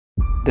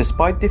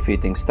Despite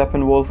defeating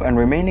Steppenwolf and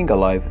remaining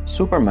alive,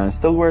 Superman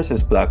still wears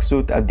his black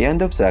suit at the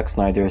end of Zack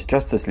Snyder's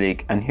Justice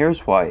League, and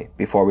here's why.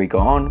 Before we go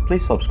on,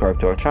 please subscribe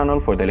to our channel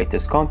for the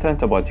latest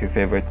content about your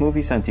favorite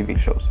movies and TV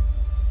shows.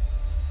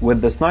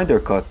 With the Snyder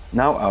Cut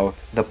now out,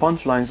 the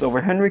punchlines over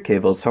Henry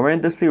Cavill's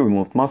horrendously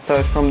removed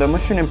mustache from the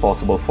Mission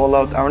Impossible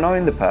fallout are now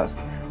in the past,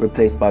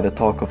 replaced by the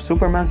talk of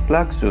Superman's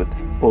black suit,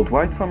 pulled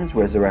right from his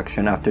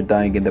resurrection after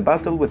dying in the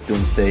battle with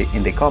Doomsday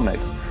in the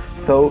comics.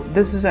 Though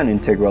this is an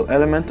integral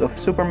element of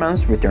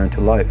Superman's return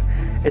to life,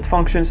 it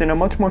functions in a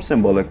much more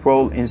symbolic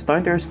role in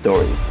Snyder's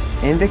story.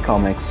 In the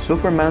comics,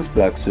 Superman's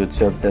black suit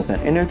served as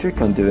an energy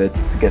conduit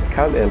to get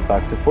Kal-El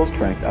back to full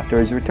strength after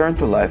his return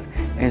to life.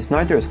 In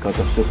Snyder's cut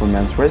of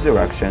Superman's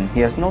resurrection, he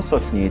has no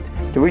such need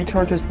to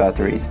recharge his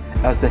batteries,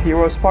 as the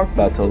hero's spark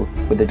battle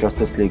with the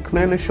Justice League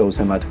clearly shows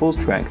him at full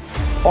strength,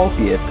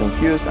 albeit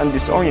confused and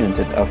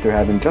disoriented after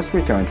having just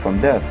returned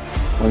from death.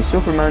 When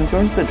Superman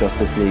joins the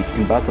Justice League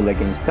in battle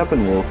against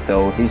Steppenwolf,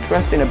 though, he's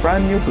dressed in a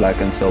brand new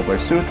black and silver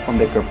suit from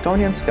the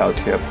Kryptonian scout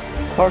ship.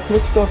 Clark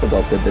looks to have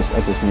adopted this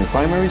as his new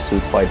primary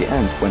suit by the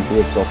end, when he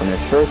rips open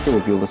his shirt to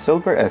reveal the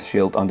silver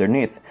S-shield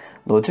underneath.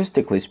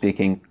 Logistically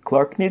speaking,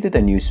 Clark needed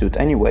a new suit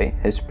anyway.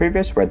 His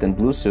previous red and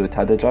blue suit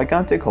had a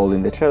gigantic hole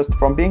in the chest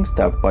from being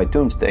stabbed by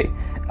Doomsday.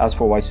 As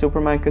for why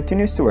Superman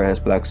continues to wear his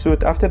black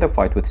suit after the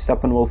fight with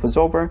Steppenwolf is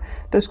over,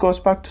 this goes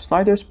back to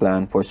Snyder's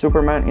plan for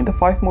Superman in the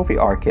 5-movie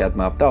arc he had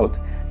mapped out,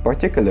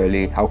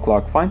 particularly how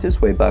Clark finds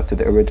his way back to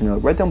the original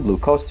red and blue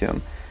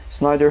costume.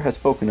 Snyder has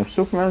spoken of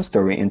Superman's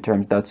story in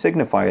terms that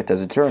signify it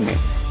as a journey,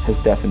 his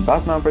death in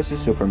Batman vs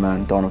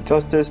Superman: Dawn of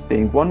Justice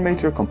being one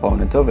major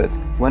component of it.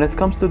 When it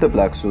comes to the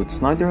black suit,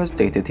 Snyder has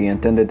stated he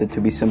intended it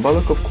to be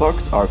symbolic of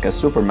Clark's arc as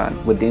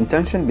Superman, with the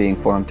intention being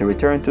for him to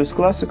return to his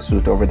classic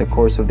suit over the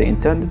course of the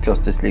intended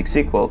Justice League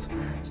sequels.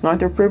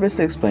 Snyder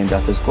previously explained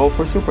that his goal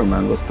for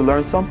Superman was to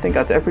learn something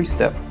at every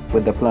step,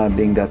 with the plan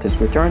being that his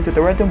return to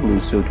the red and blue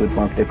suit would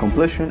mark the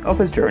completion of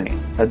his journey.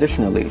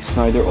 Additionally,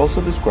 Snyder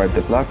also described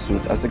the black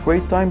suit as a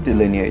great time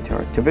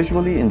delineator to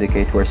visually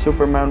indicate where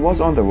Superman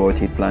was on the road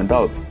he'd planned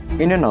out.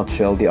 In a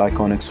nutshell, the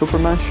iconic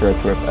Superman shirt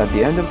rip at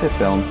the end of the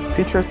film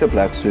features the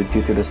black suit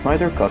due to the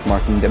Snyder Cut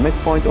marking the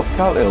midpoint of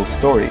Kal-El's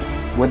story.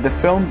 With the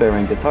film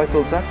bearing the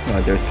title Zack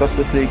Snyder's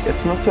Justice League,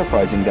 it's not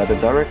surprising that the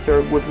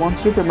director would want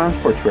Superman's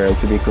portrayal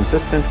to be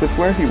consistent with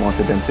where he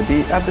wanted him to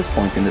be at this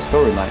point in the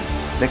storyline.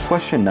 The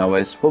question now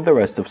is, will the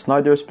rest of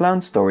Snyder's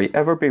planned story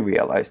ever be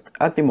realized?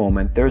 At the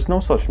moment, there is no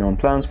such known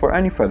plans for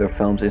any further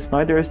films in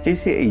Snyder's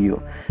DCEU.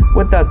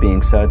 With that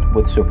being said,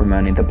 with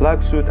Superman in the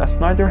black suit as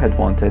Snyder had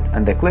wanted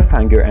and the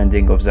cliffhanger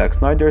ending of Zack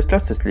Snyder's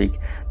Justice League,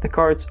 the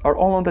cards are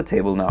all on the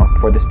table now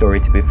for the story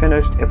to be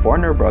finished if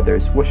Warner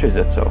Brothers wishes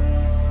it so.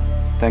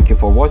 Thank you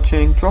for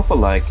watching, drop a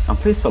like and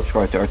please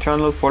subscribe to our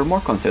channel for more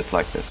content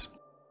like this.